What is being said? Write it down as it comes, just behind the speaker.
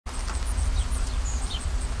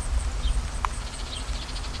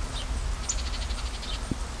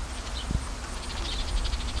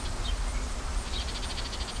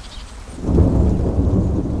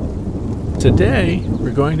Today, we're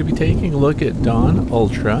going to be taking a look at Dawn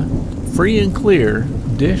Ultra Free and Clear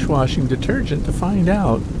dishwashing detergent to find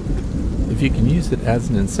out if you can use it as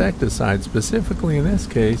an insecticide, specifically in this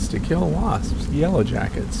case to kill wasps, yellow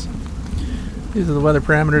jackets. These are the weather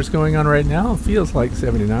parameters going on right now. It feels like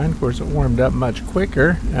 79. Of course, it warmed up much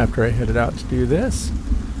quicker after I headed out to do this.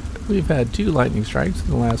 We've had 2 lightning strikes in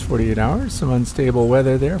the last 48 hours. Some unstable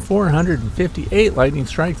weather there. 458 lightning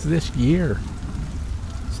strikes this year.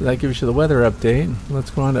 So that gives you the weather update. Let's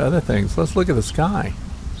go on to other things. Let's look at the sky.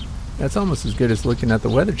 That's almost as good as looking at the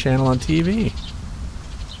Weather Channel on TV.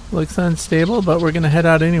 Looks unstable, but we're going to head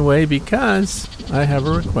out anyway because I have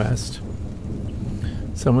a request.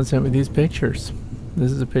 Someone sent me these pictures.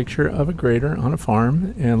 This is a picture of a grater on a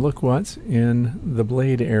farm, and look what's in the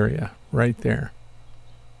blade area right there.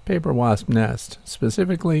 Paper wasp nest,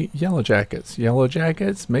 specifically yellow jackets. Yellow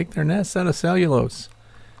jackets make their nests out of cellulose.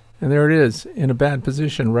 And there it is, in a bad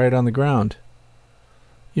position right on the ground.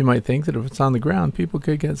 You might think that if it's on the ground, people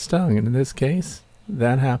could get stung, and in this case,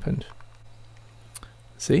 that happened.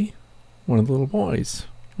 See? One of the little boys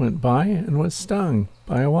went by and was stung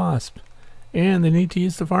by a wasp. And they need to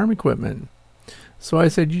use the farm equipment. So I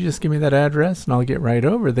said, you just give me that address and I'll get right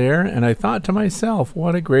over there. And I thought to myself,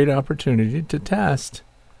 what a great opportunity to test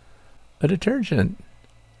a detergent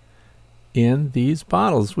in these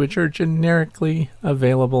bottles, which are generically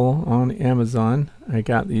available on Amazon. I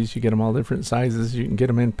got these. You get them all different sizes. You can get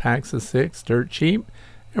them in packs of 6, dirt cheap.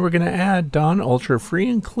 And we're going to add Dawn Ultra Free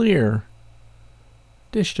and Clear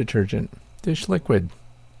dish detergent, dish liquid.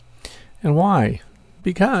 And why?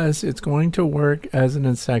 Because it's going to work as an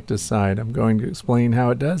insecticide. I'm going to explain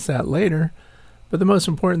how it does that later. But the most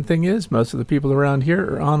important thing is most of the people around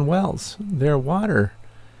here are on wells. Their water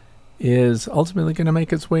is ultimately going to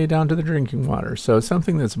make its way down to the drinking water. So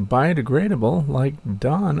something that's biodegradable like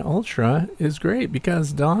Dawn Ultra is great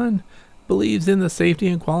because Dawn believes in the safety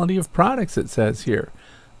and quality of products, it says here.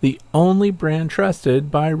 The only brand trusted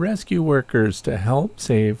by rescue workers to help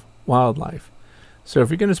save wildlife. So if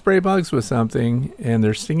you're going to spray bugs with something and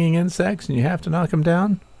they're stinging insects and you have to knock them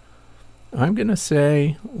down, I'm going to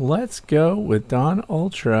say let's go with Dawn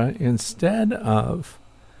Ultra instead of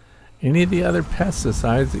any of the other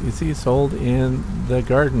pesticides that you see sold in the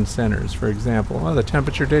garden centers, for example. Well, the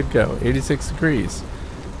temperature did go 86 degrees.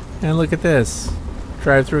 And look at this.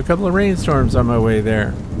 Drive through a couple of rainstorms on my way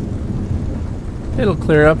there. It'll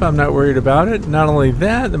clear up. I'm not worried about it. Not only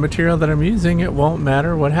that, the material that I'm using, it won't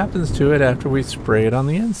matter what happens to it after we spray it on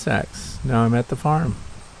the insects. Now I'm at the farm.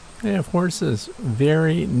 They have horses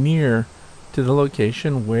very near to the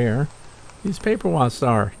location where these paper wasps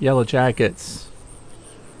are, yellow jackets.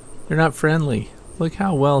 They're not friendly. Look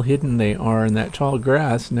how well hidden they are in that tall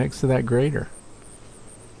grass next to that grater.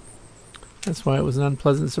 That's why it was an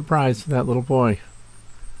unpleasant surprise for that little boy.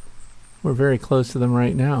 We're very close to them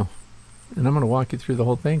right now. And I'm going to walk you through the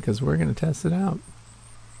whole thing because we're going to test it out.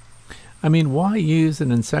 I mean, why use an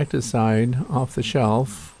insecticide off the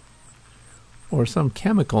shelf or some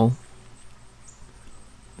chemical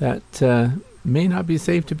that may not be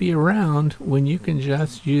safe to be around when you can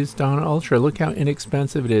just use Dawn Ultra? Look how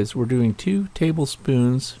inexpensive it is. We're doing 2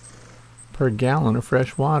 tablespoons per gallon of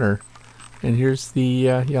fresh water. And here's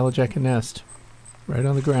the yellow jacket nest right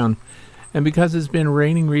on the ground. And because it's been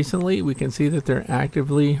raining recently, we can see that they're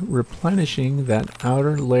actively replenishing that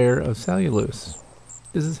outer layer of cellulose.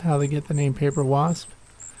 This is how they get the name paper wasp.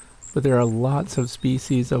 But there are lots of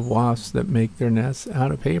species of wasps that make their nests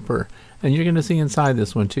out of paper. And you're going to see inside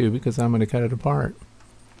this one too, because I'm going to cut it apart.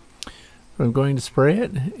 I'm going to spray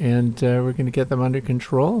it, and we're going to get them under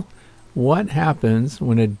control. What happens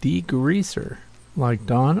when a degreaser like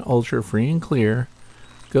Dawn Ultra Free and Clear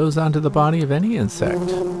goes onto the body of any insect?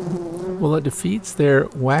 Well, it defeats their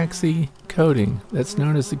waxy coating that's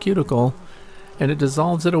known as the cuticle, and it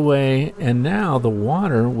dissolves it away, and now the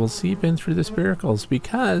water will seep in through the spiracles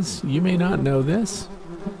because, you may not know this,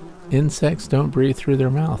 insects don't breathe through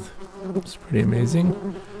their mouth. It's pretty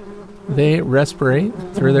amazing. They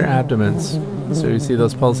respirate through their abdomens. So you see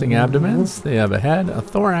those pulsing abdomens? They have a head, a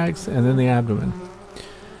thorax, and then the abdomen.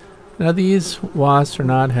 Now these wasps are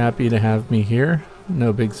not happy to have me here.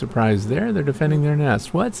 No big surprise there. They're defending their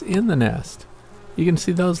nest. What's in the nest? You can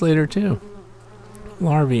see those later too.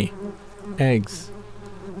 Larvae, eggs,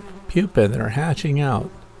 pupae that are hatching out,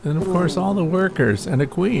 and of course all the workers and a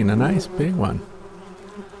queen, a nice big one.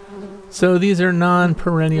 So these are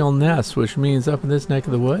non-perennial nests, which means up in this neck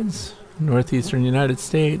of the woods, northeastern United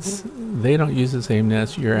States, they don't use the same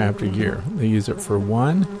nest year after year. They use it for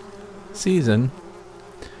one season,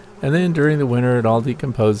 and then during the winter it all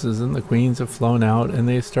decomposes and the queens have flown out and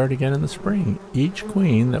they start again in the spring. Each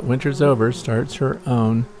queen that winters over starts her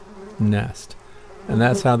own nest. And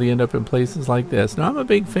that's how they end up in places like this. Now, I'm a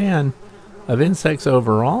big fan of insects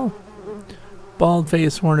overall.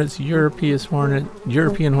 Bald-faced hornets, European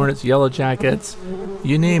hornets, yellow jackets,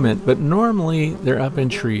 you name it. But normally they're up in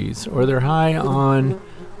trees or they're high on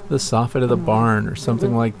the soffit of the barn or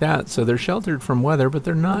something like that. So they're sheltered from weather, but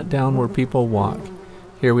they're not down where people walk.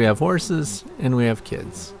 Here we have horses and we have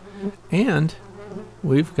kids. And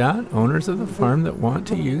we've got owners of the farm that want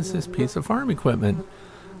to use this piece of farm equipment.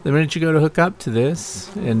 The minute you go to hook up to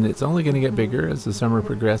this, and it's only going to get bigger as the summer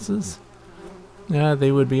progresses,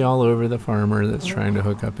 they would be all over the farmer that's trying to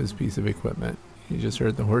hook up his piece of equipment. You just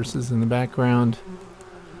heard the horses in the background.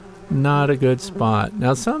 Not a good spot.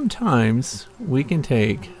 Now, sometimes we can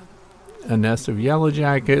take a nest of yellow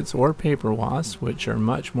jackets or paper wasps, which are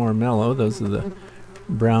much more mellow. Those are the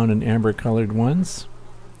brown and amber colored ones.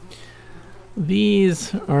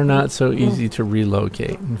 These are not so easy to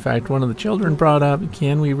relocate. In fact, one of the children brought up,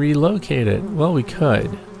 can we relocate it? Well, we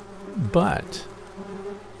could, but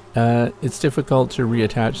it's difficult to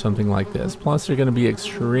reattach something like this. Plus, they're going to be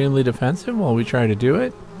extremely defensive while we try to do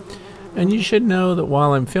it. And you should know that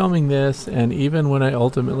while I'm filming this, and even when I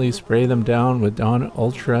ultimately spray them down with Dawn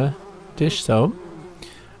Ultra dish soap,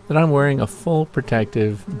 that I'm wearing a full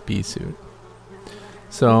protective bee suit.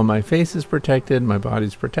 So my face is protected, my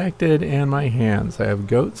body's protected, and my hands. I have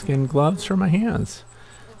goat skin gloves for my hands.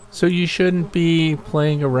 So you shouldn't be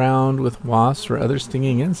playing around with wasps or other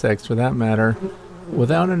stinging insects for that matter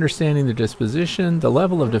without understanding their disposition, the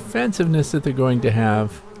level of defensiveness that they're going to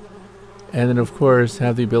have, and then of course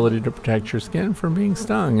have the ability to protect your skin from being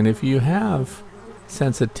stung. And if you have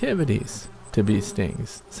sensitivities to bee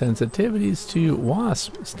stings, sensitivities to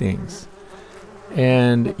wasp stings,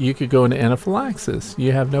 and you could go into anaphylaxis,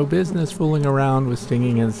 you have no business fooling around with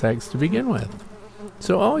stinging insects to begin with.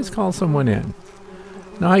 So always call someone in.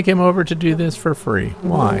 Now, I came over to do this for free.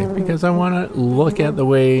 Why? Because I want to look at the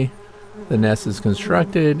way the nest is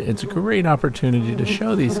constructed. It's a great opportunity to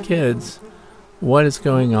show these kids what is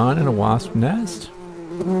going on in a wasp nest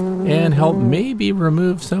and help maybe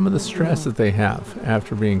remove some of the stress that they have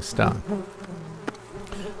after being stung.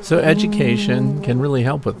 So education can really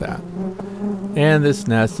help with that. And this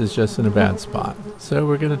nest is just in a bad spot. So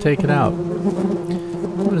we're going to take it out.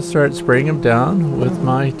 I'm going to start spraying them down with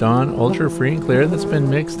my Dawn Ultra Free and Clear that's been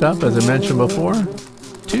mixed up, as I mentioned before,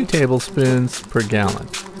 2 tablespoons per gallon.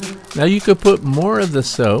 Now you could put more of the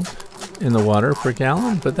soap in the water per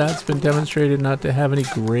gallon, but that's been demonstrated not to have any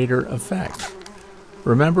greater effect.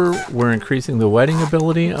 Remember, we're increasing the wetting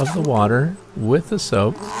ability of the water with the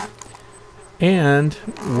soap, and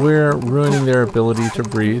we're ruining their ability to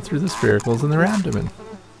breathe through the spiracles in their abdomen.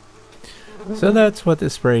 So that's what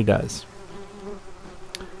this spray does.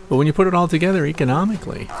 But when you put it all together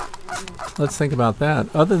economically, let's think about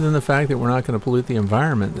that. Other than the fact that we're not going to pollute the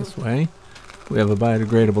environment this way, we have a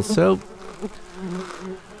biodegradable soap.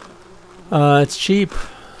 It's cheap.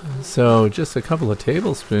 So just a couple of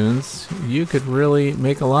tablespoons, you could really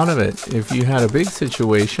make a lot of it. If you had a big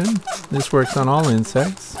situation, this works on all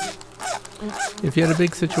insects. If you had a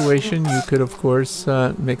big situation, you could of course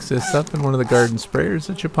mix this up in one of the garden sprayers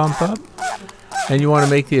that you pump up. And you want to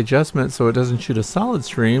make the adjustment so it doesn't shoot a solid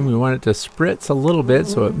stream. We want it to spritz a little bit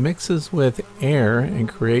so it mixes with air and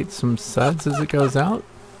creates some suds as it goes out.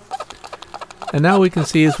 And now we can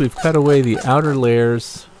see as we've cut away the outer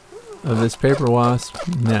layers of this paper wasp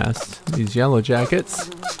nest, these yellow jackets,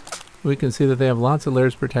 we can see that they have lots of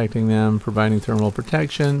layers protecting them, providing thermal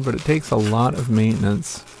protection, but it takes a lot of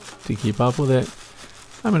maintenance to keep up with it.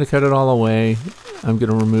 I'm going to cut it all away. I'm going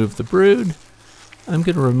to remove the brood. I'm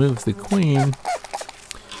going to remove the queen.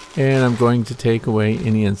 And I'm going to take away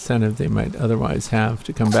any incentive they might otherwise have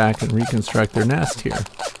to come back and reconstruct their nest here.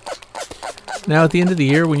 Now at the end of the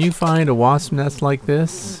year, when you find a wasp nest like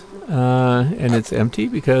this, and it's empty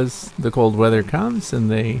because the cold weather comes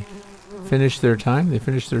and they finish their time, they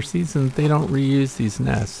finish their season, they don't reuse these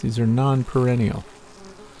nests. These are non-perennial.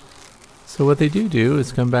 So what they do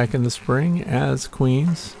is come back in the spring as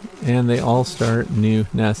queens, and they all start new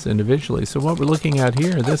nests individually. So what we're looking at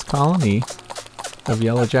here, this colony of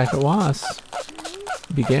yellow jacket wasps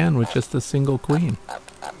began with just a single queen.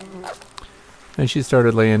 And she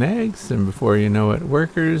started laying eggs, and before you know it,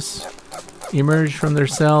 workers emerged from their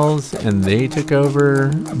cells, and they took over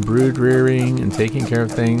brood rearing and taking care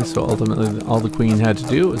of things. So ultimately all the queen had to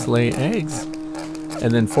do was lay eggs,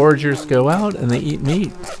 and then foragers go out and they eat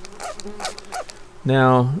meat.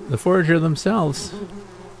 Now the forager themselves,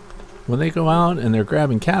 when they go out and they're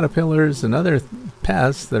grabbing caterpillars and other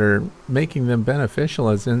pests that are making them beneficial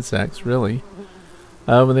as insects, really,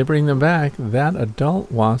 when they bring them back, that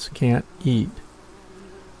adult wasp can't eat.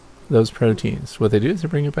 those proteins. What they do is they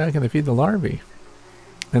bring it back and they feed the larvae.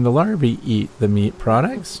 And the larvae eat the meat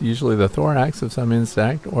products, usually the thorax of some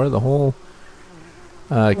insect or the whole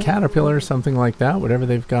caterpillar, something like that, whatever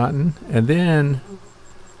they've gotten. And then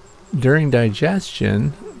during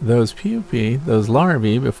digestion, those pupae, those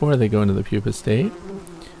larvae, before they go into the pupa state,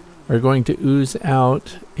 are going to ooze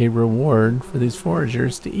out a reward for these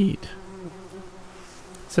foragers to eat.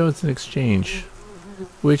 So it's an exchange,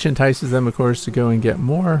 which entices them, of course, to go and get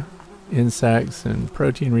more insects and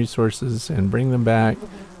protein resources and bring them back,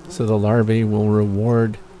 so the larvae will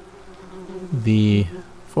reward the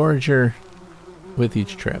forager with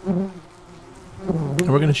each trip. And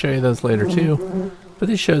we're going to show you those later too, but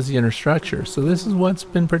this shows the inner structure. So this is what's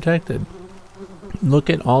been protected. Look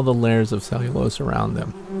at all the layers of cellulose around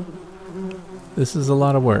them. This is a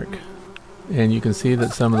lot of work. And you can see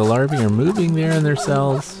that some of the larvae are moving there in their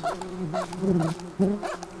cells.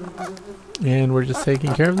 And we're just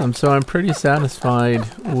taking care of them. So I'm pretty satisfied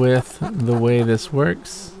with the way this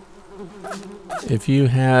works. If you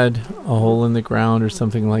had a hole in the ground or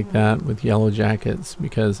something like that with yellow jackets,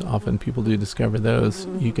 because often people do discover those,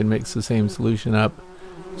 you can mix the same solution up,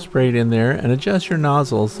 spray it in there, and adjust your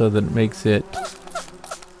nozzle so that it makes it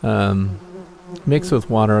mix with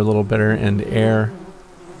water a little better and air.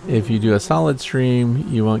 If you do a solid stream,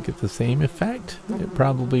 you won't get the same effect. It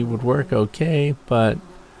probably would work okay, but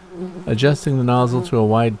adjusting the nozzle to a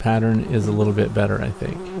wide pattern is a little bit better, I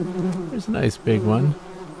think. There's a nice big one.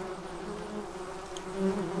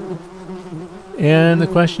 And the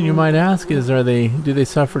question you might ask is, do they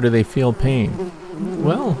suffer, do they feel pain?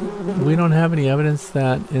 Well, we don't have any evidence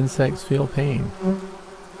that insects feel pain.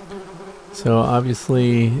 So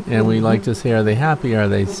obviously, and we like to say, are they happy, are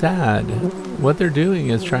they sad? What they're doing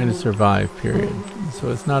is trying to survive, period.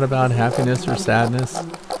 So it's not about happiness or sadness.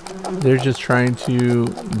 They're just trying to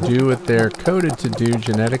do what they're coded to do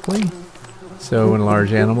genetically. So when a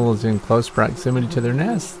large animal is in close proximity to their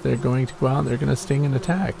nest, they're going to go out and they're going to sting and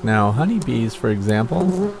attack. Now, honeybees, for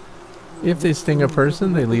example, if they sting a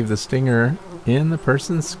person, they leave the stinger in the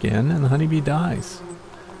person's skin and the honeybee dies.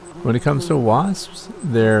 When it comes to wasps,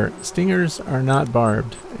 their stingers are not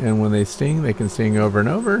barbed, and when they sting, they can sting over and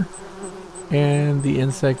over, and the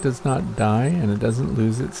insect does not die and it doesn't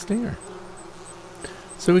lose its stinger.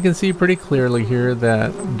 So we can see pretty clearly here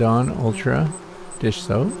that Dawn Ultra dish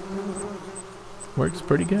soap works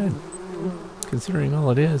pretty good, considering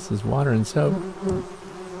all it is water and soap.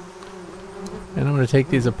 And I'm going to take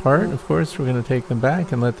these apart. Of course, we're going to take them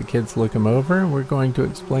back and let the kids look them over. We're going to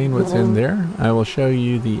explain what's in there. I will show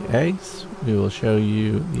you the eggs, we will show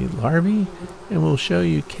you the larvae, and we'll show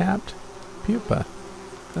you capped pupa.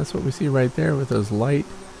 That's what we see right there with those light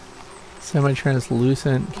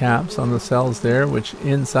semi-translucent caps on the cells there, which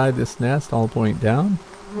inside this nest all point down.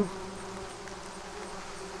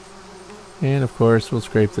 And of course we'll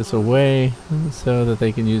scrape this away so that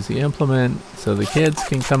they can use the implement, so the kids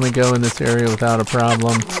can come and go in this area without a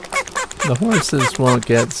problem. The horses won't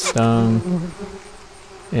get stung,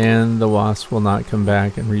 and the wasps will not come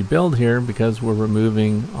back and rebuild here because we're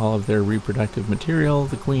removing all of their reproductive material,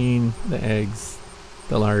 the queen, the eggs,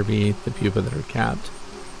 the larvae, the pupa that are capped.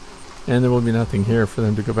 And there will be nothing here for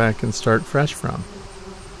them to go back and start fresh from.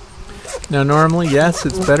 Now normally, yes,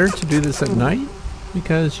 it's better to do this at night,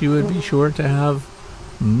 because you would be sure to have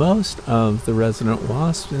most of the resident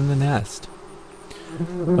wasps in the nest.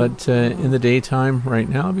 But in the daytime right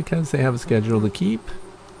now, because they have a schedule to keep,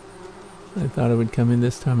 I thought I would come in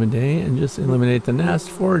this time of day and just eliminate the nest.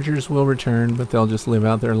 Foragers will return, but they'll just live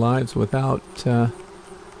out their lives without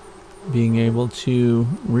being able to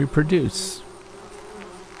reproduce.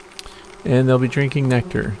 And they'll be drinking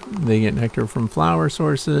nectar. They get nectar from flower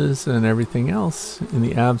sources and everything else in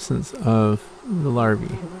the absence of the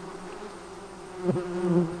larvae.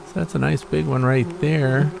 So that's a nice big one right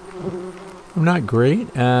there. I'm not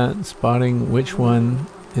great at spotting which one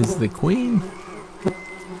is the queen.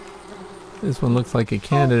 This one looks like a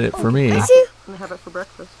candidate for me. I see. I'm gonna have it for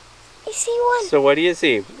breakfast. I see one. So what do you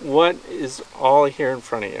see? What is all here in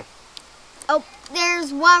front of you? Oh,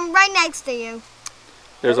 there's one right next to you.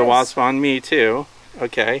 There's a wasp on me too.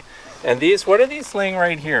 Okay. And these, what are these laying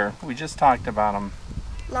right here? We just talked about them.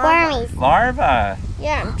 Wormies. Larvae.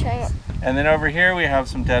 Yeah, I'm trying to. And then over here we have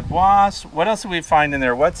some dead wasps. What else do we find in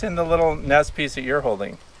there? What's in the little nest piece that you're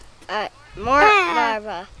holding? More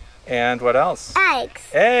larvae. And what else? Eggs.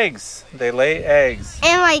 Eggs. They lay eggs.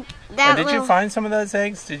 And like that. And did you find some of those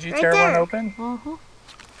eggs? Did you tear one open? Mm-hmm.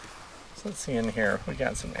 So let's see in here. We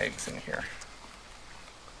got some eggs in here.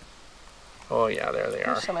 Oh yeah, there they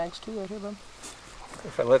are. There's some eggs too right here, bud.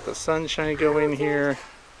 If I let the sunshine go in here.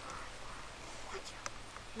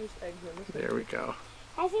 There's eggs in this. There we go.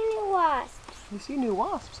 I see new wasps. You see new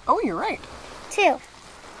wasps. Oh, you're right. 2.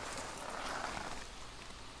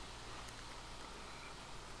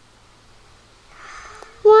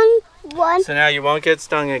 One. So now you won't get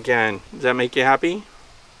stung again. Does that make you happy?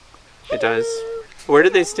 It does. Where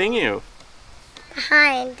did they sting you?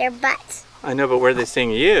 Behind their butts. I know, but where did they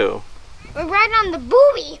sting you? We're right on the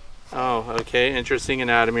booby. Oh, okay. Interesting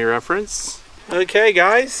anatomy reference. Okay,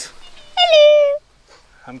 guys. Hello.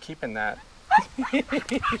 I'm keeping that. He's so cute.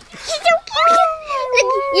 Look,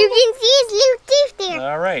 you can see his little teeth there.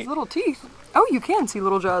 All right. His little teeth. Oh, you can see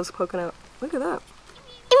little jaws poking out. Look at that.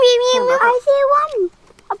 I see one.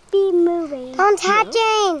 A bee moving. One's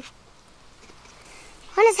hatching.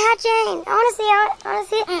 One is hatching. I want to see it. I want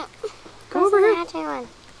to see it. Come over here. Hatching one.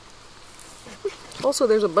 Also,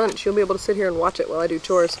 there's a bunch. You'll be able to sit here and watch it while I do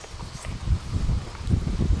chores.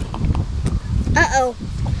 Uh-oh.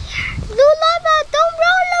 Lulava, don't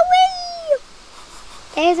roll away.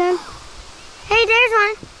 There's one. Hey, there's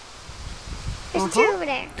one. There's 2 over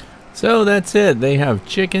there. So that's it. They have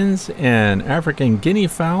chickens and African guinea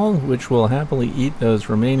fowl, which will happily eat those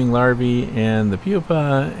remaining larvae and the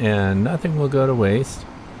pupa, and nothing will go to waste.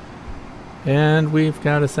 And we've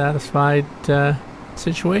got a satisfied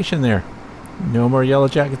situation there. No more yellow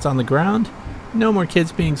jackets on the ground, no more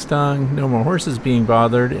kids being stung, no more horses being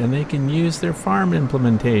bothered, and they can use their farm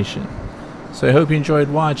implementation. So I hope you enjoyed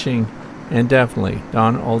watching, and definitely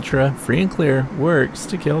Dawn Ultra Free and Clear works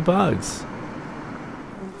to kill bugs.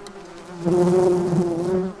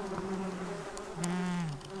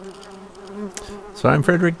 So I'm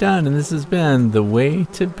Frederick Dunn, and this has been The Way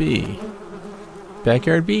to Bee.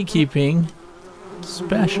 Backyard Beekeeping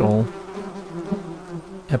special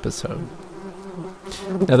episode.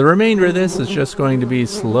 Now the remainder of this is just going to be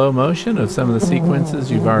slow motion of some of the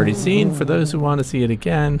sequences you've already seen for those who want to see it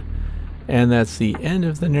again. And that's the end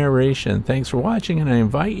of the narration. Thanks for watching, and I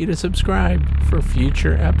invite you to subscribe for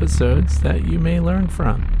future episodes that you may learn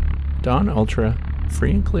from. Dawn Ultra,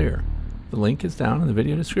 Free and Clear. The link is down in the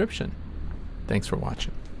video description. Thanks for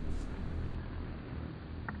watching.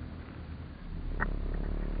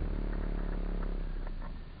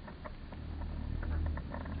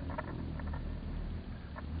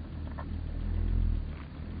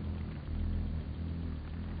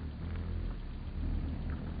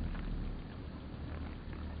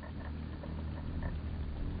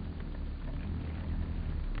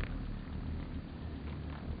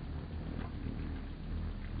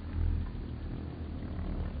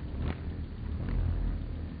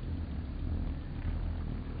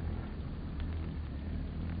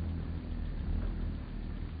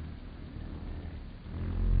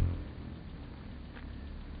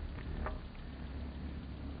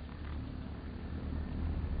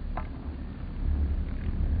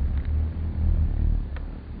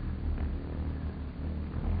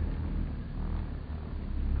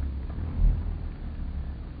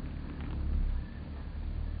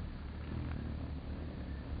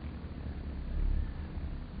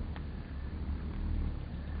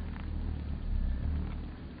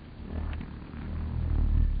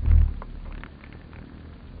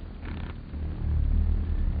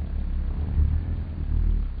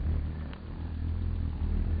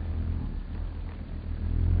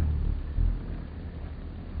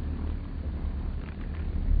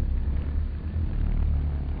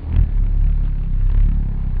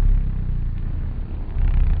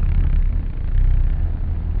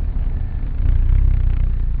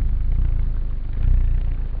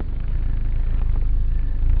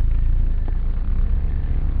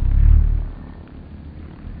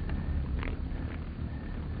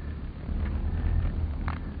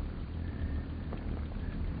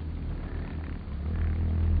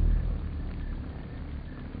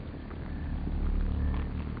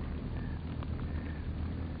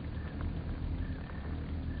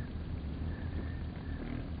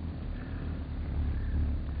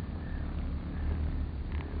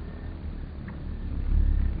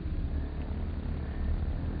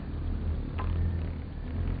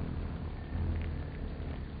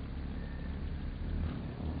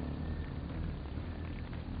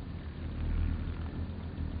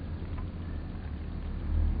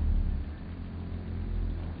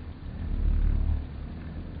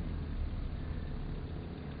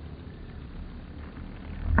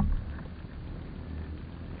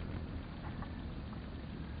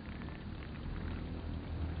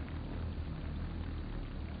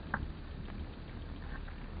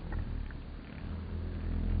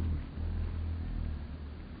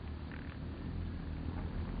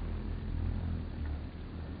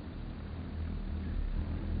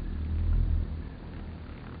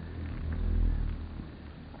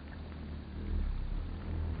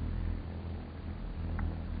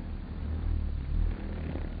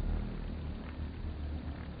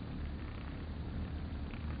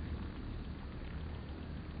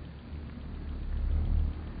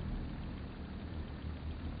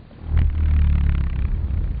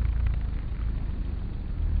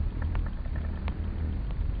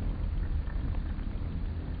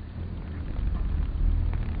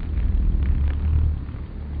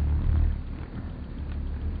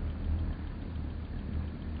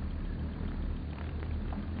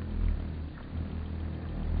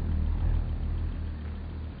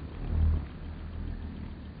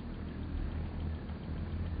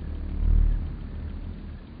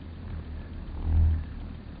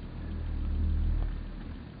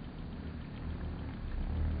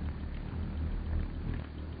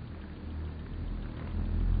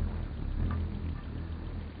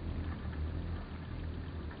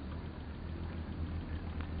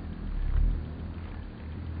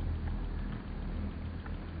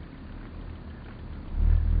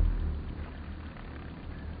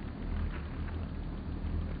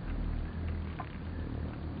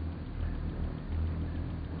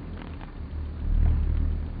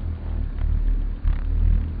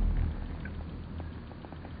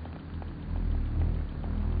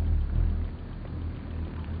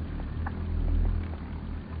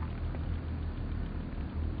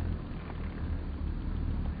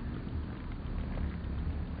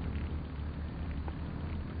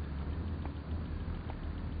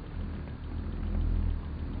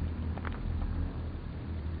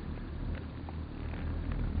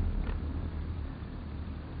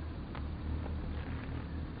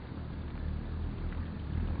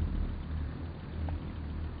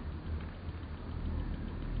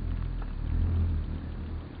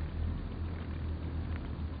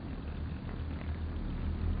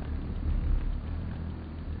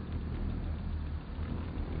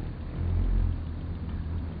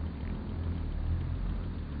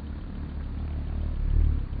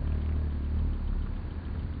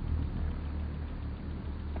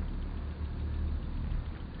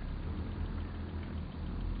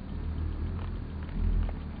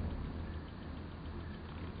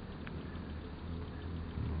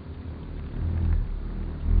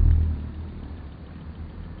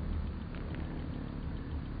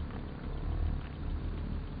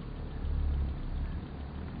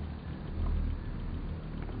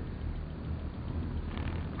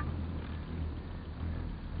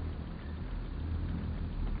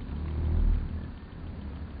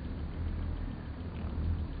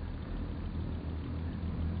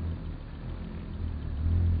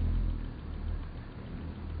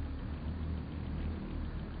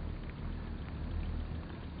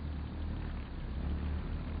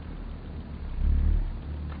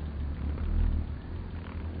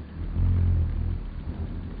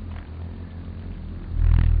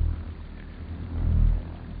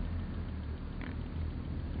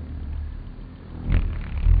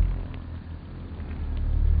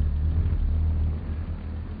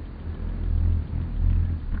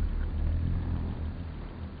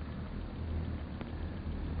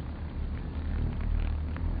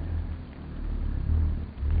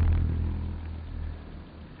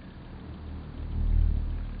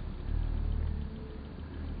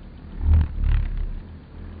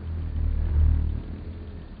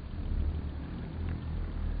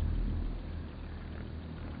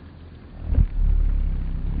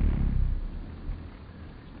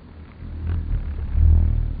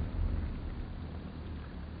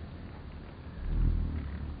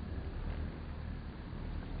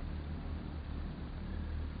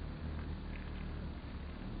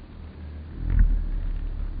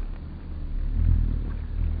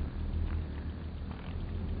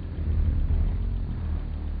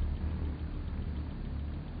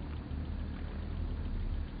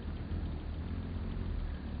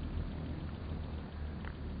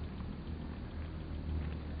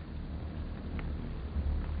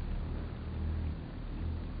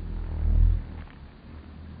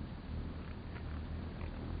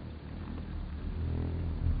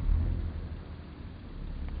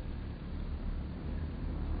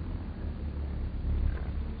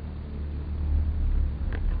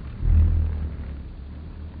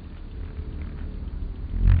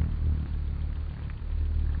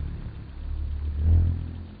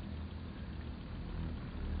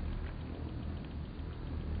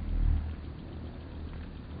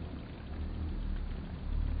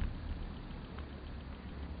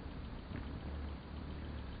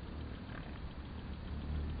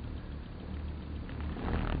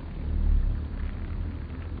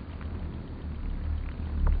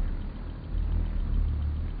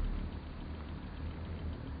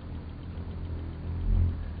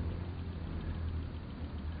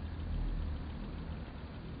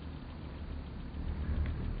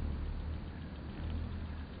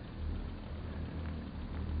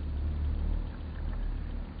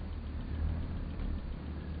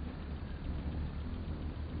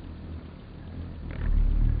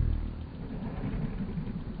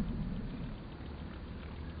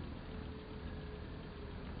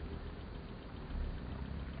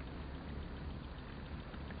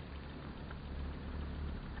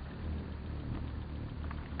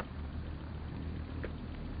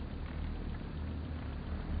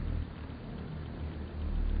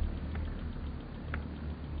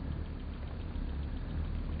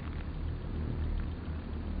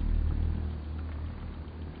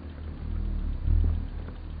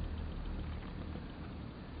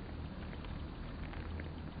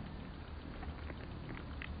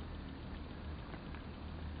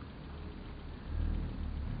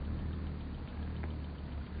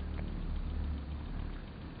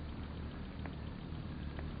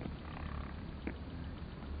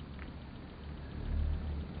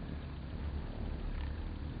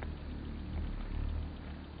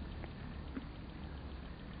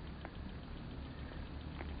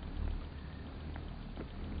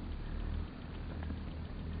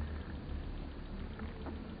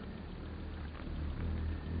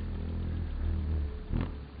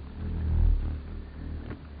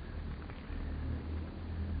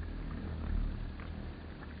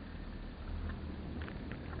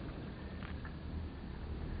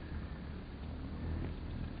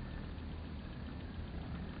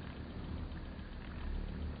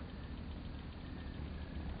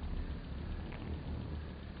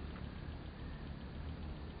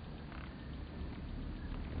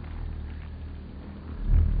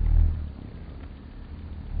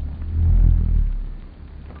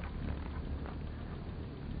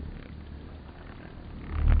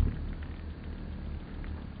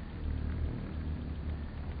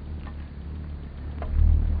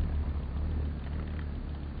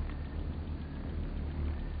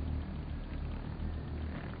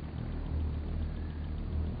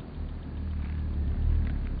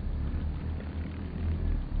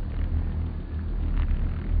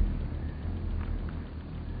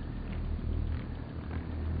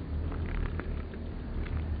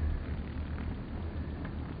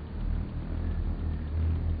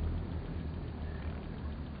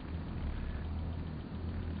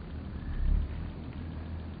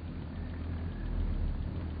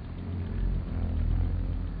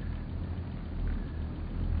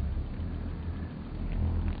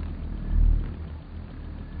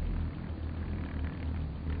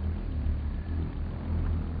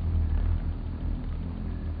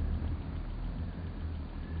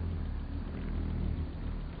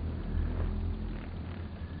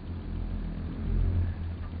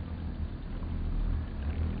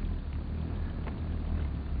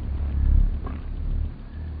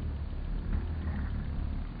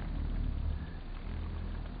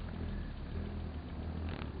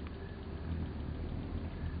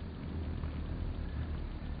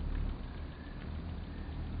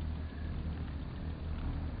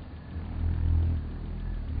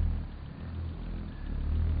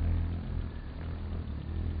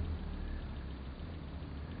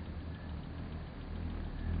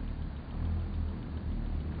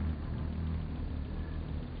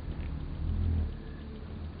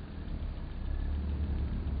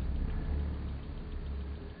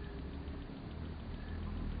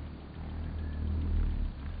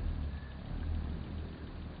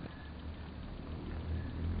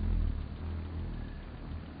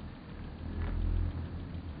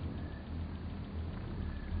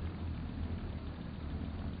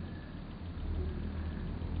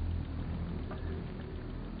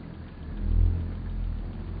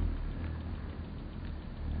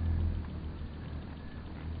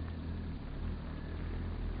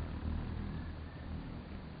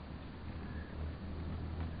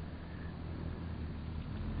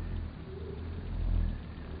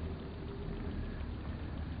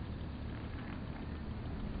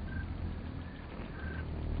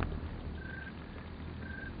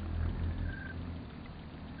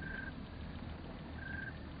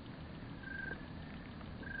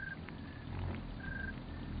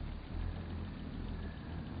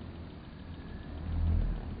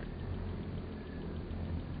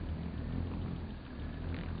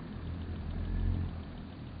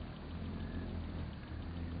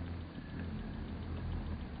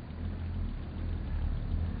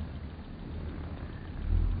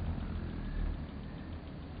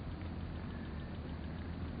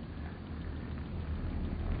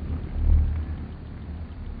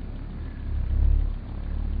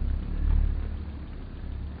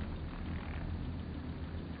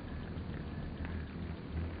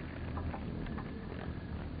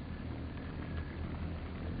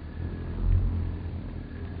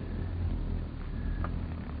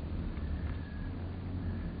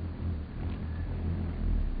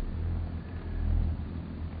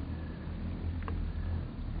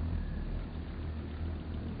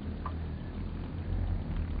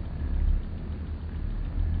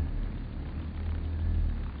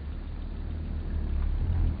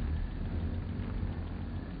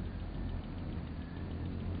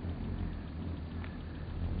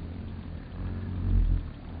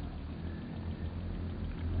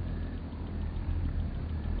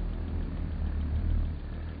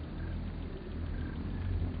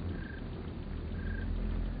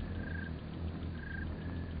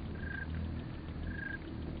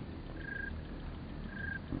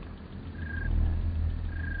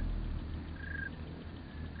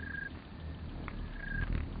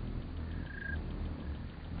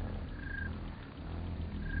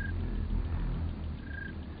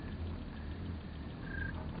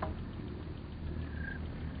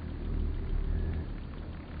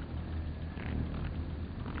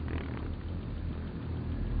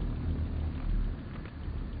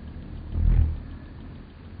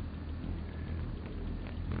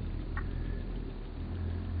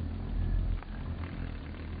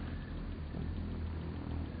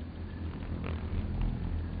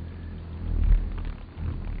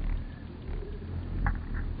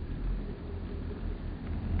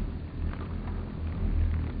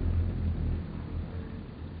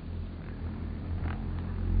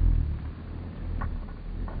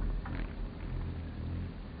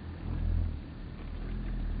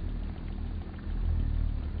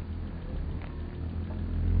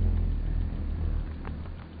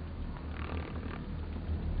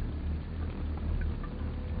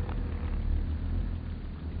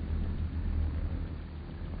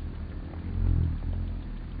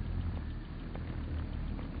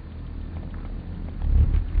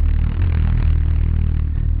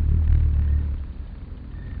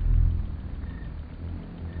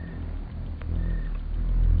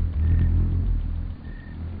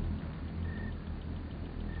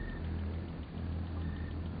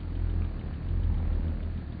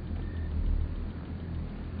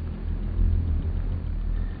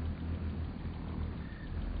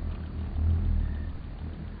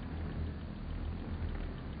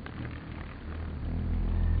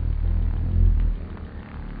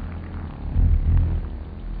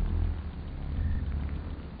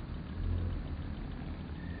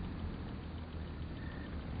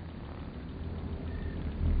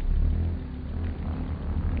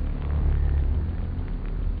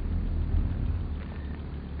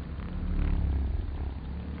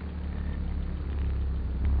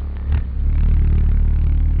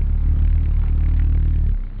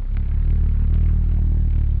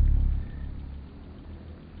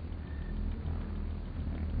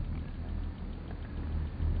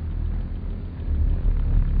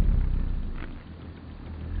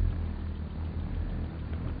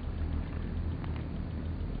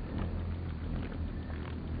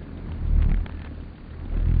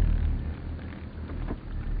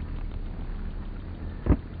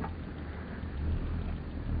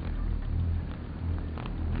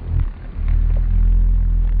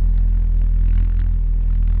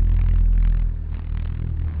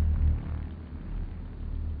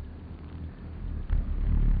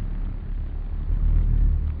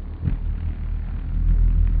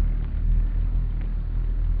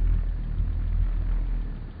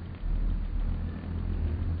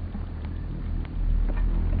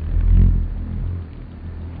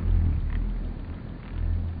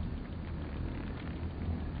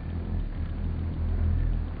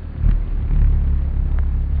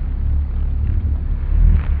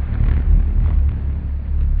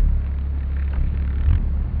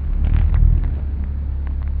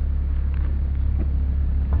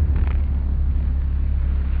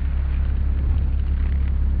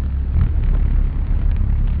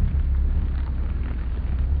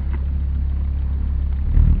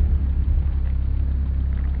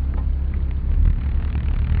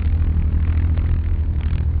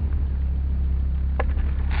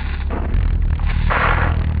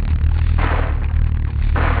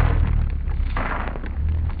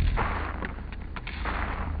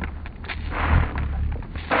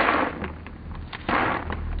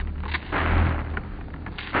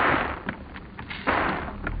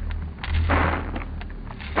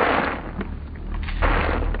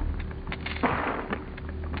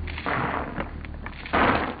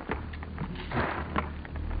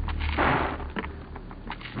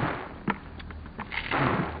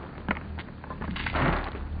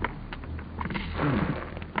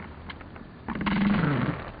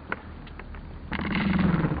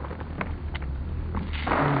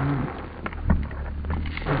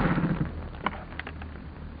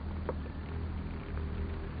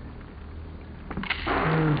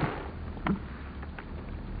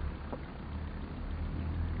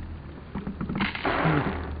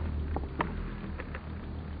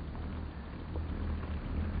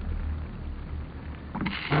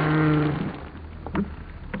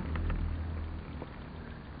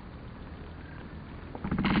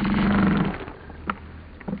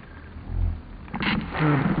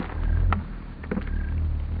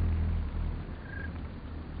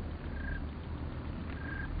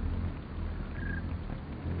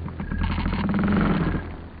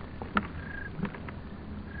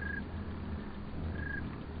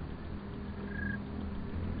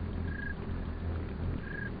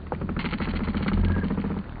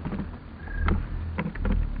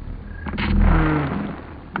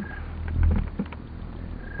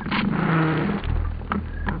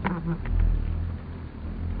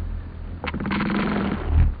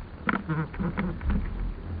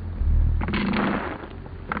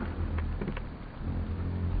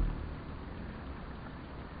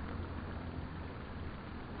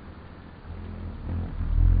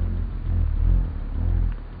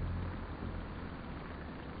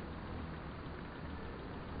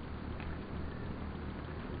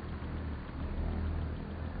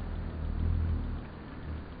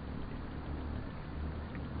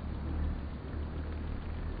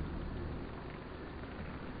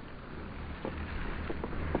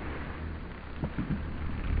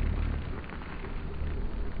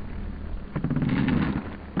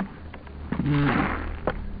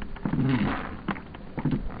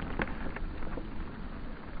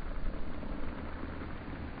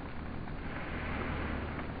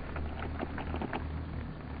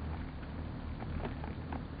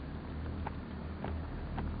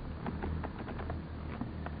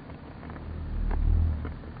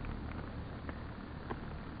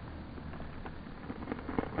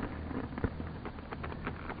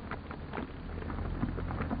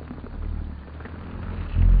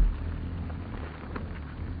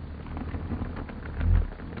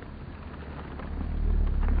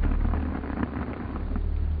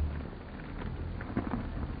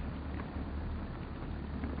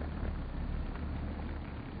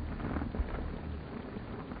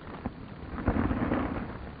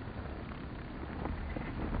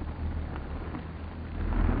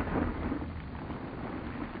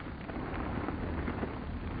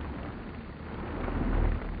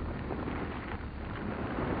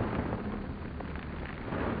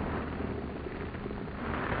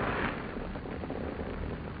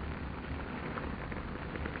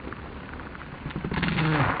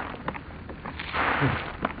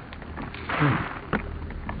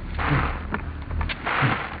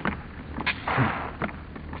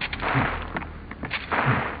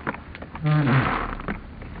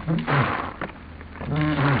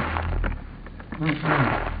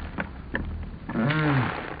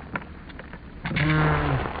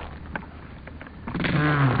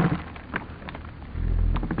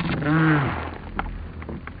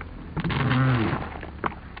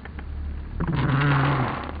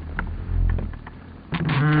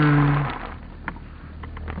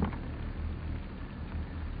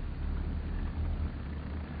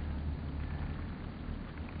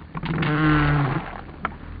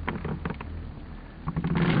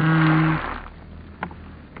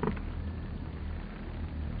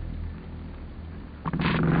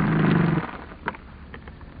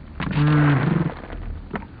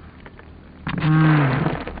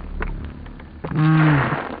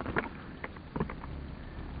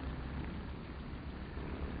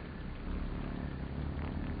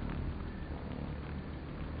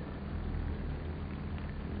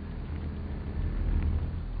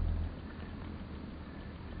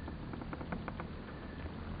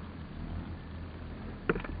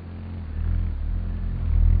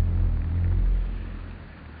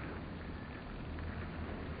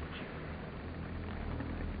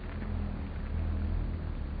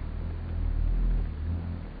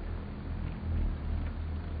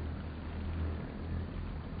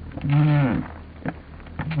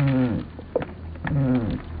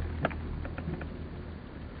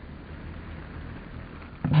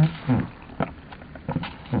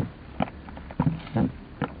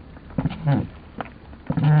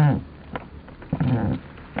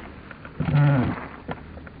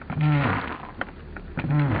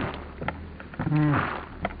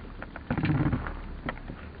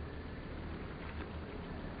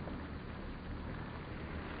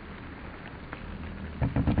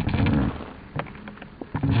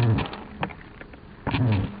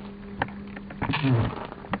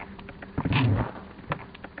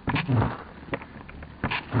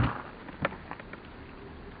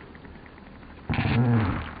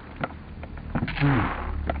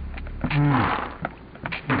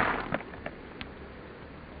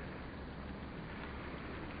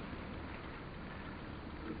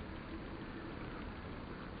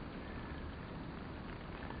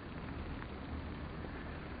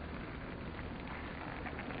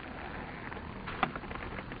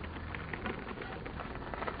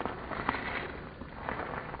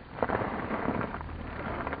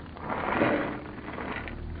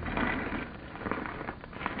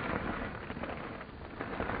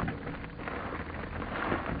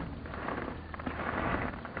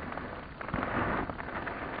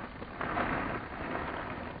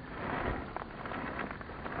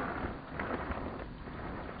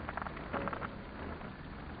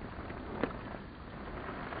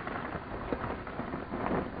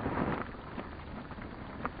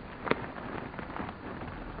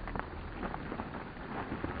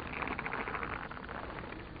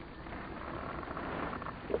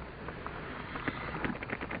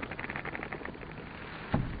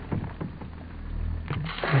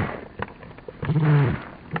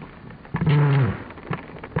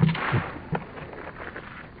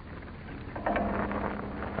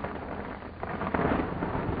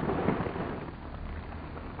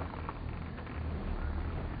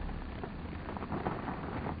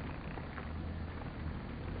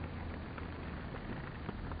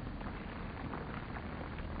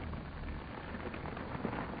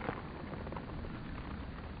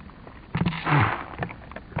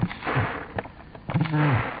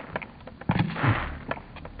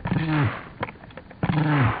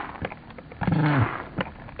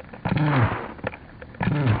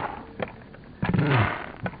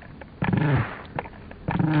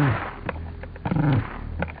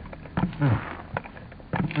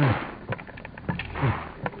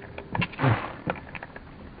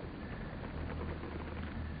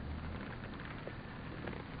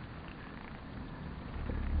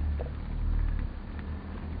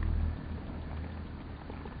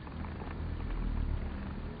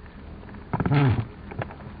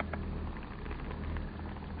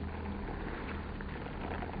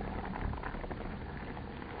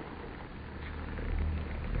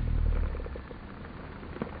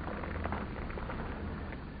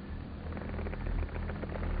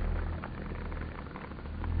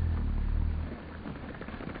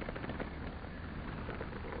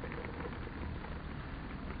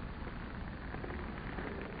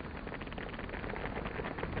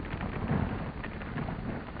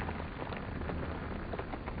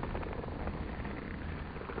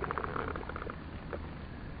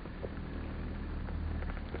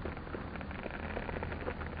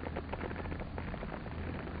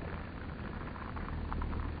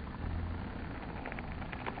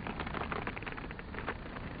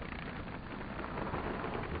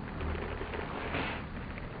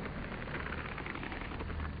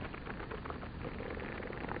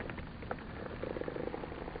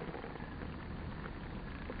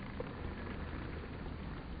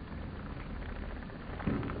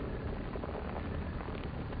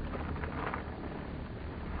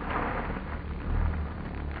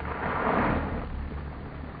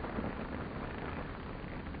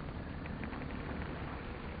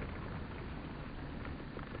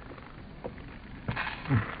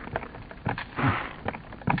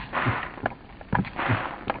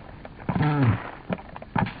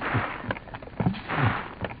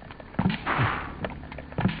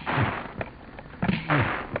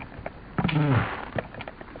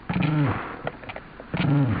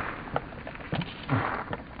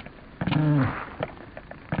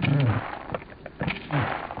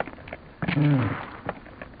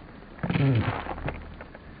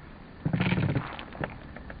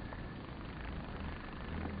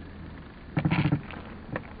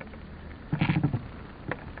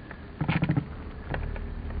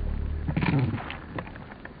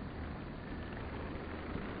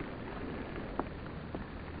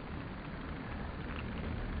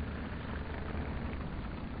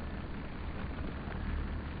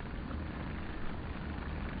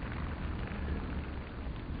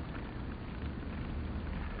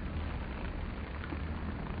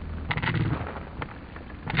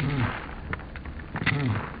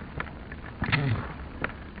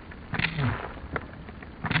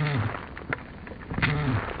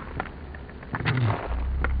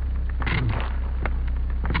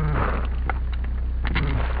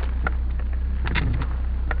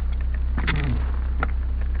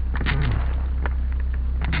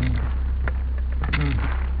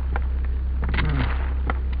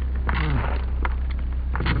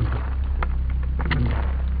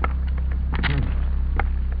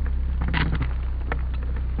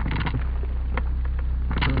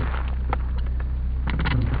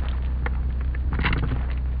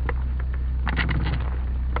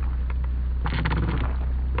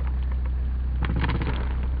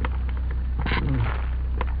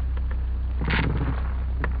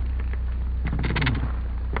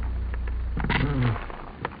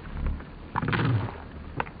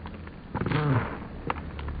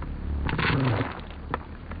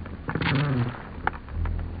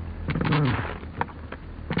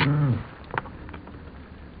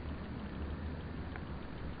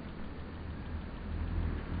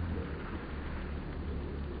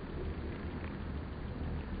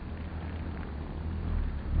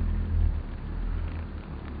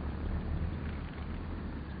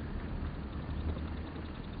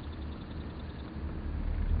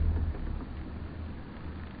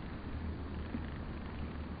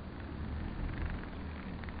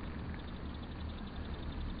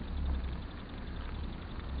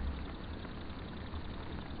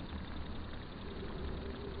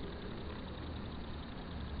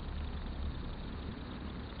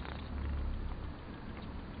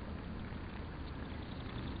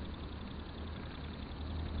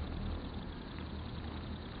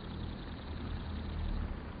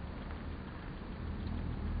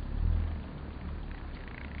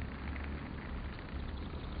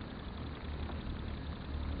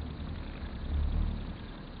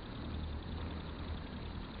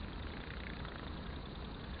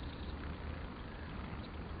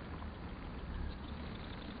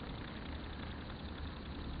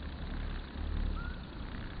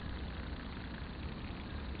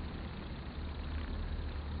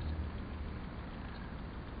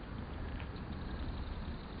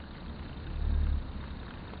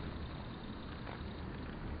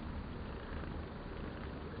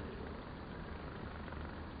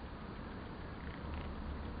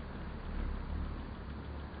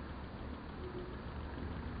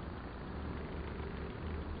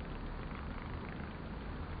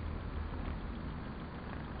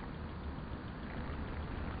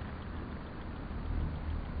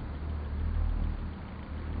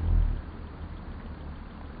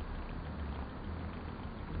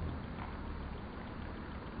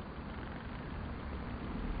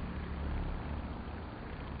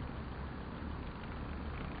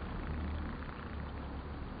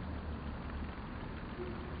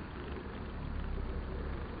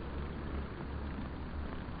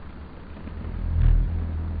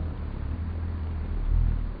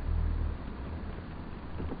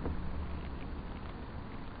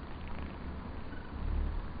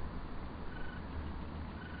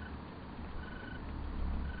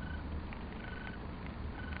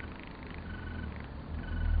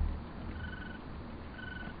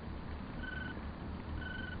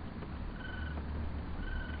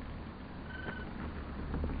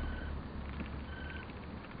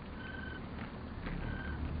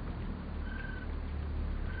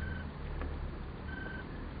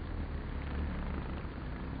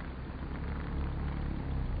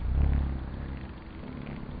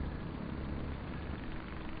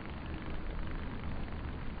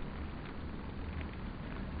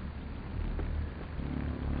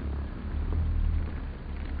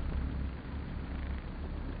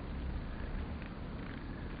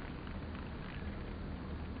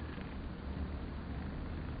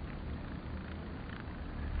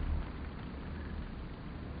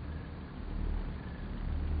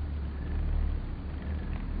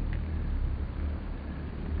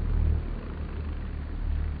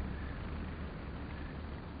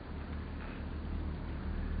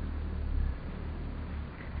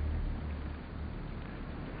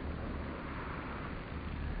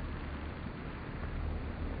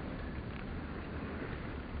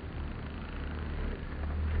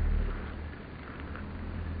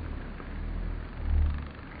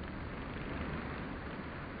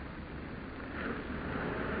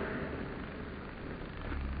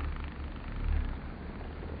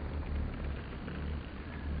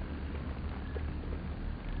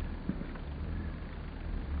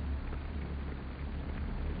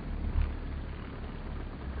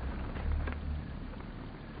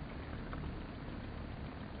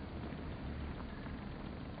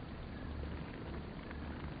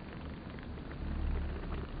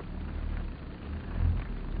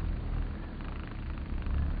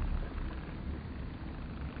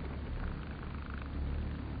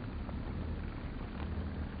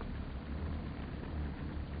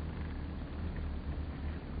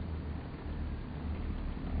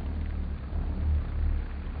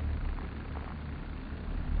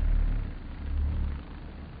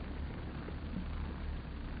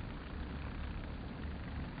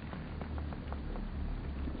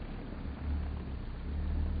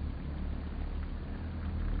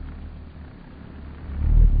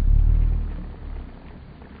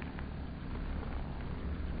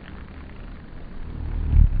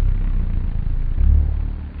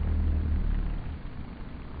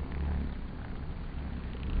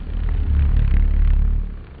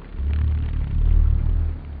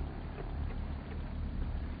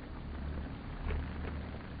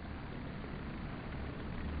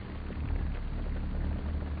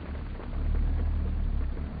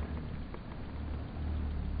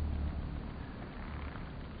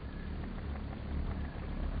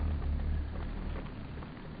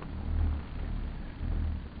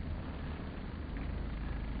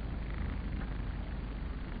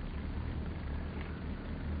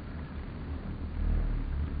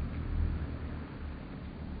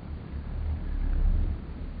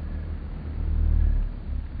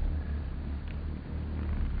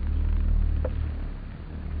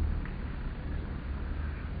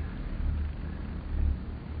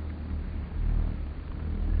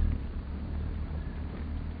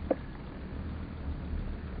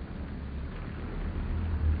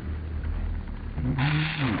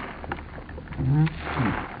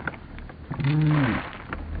 Mm-hmm.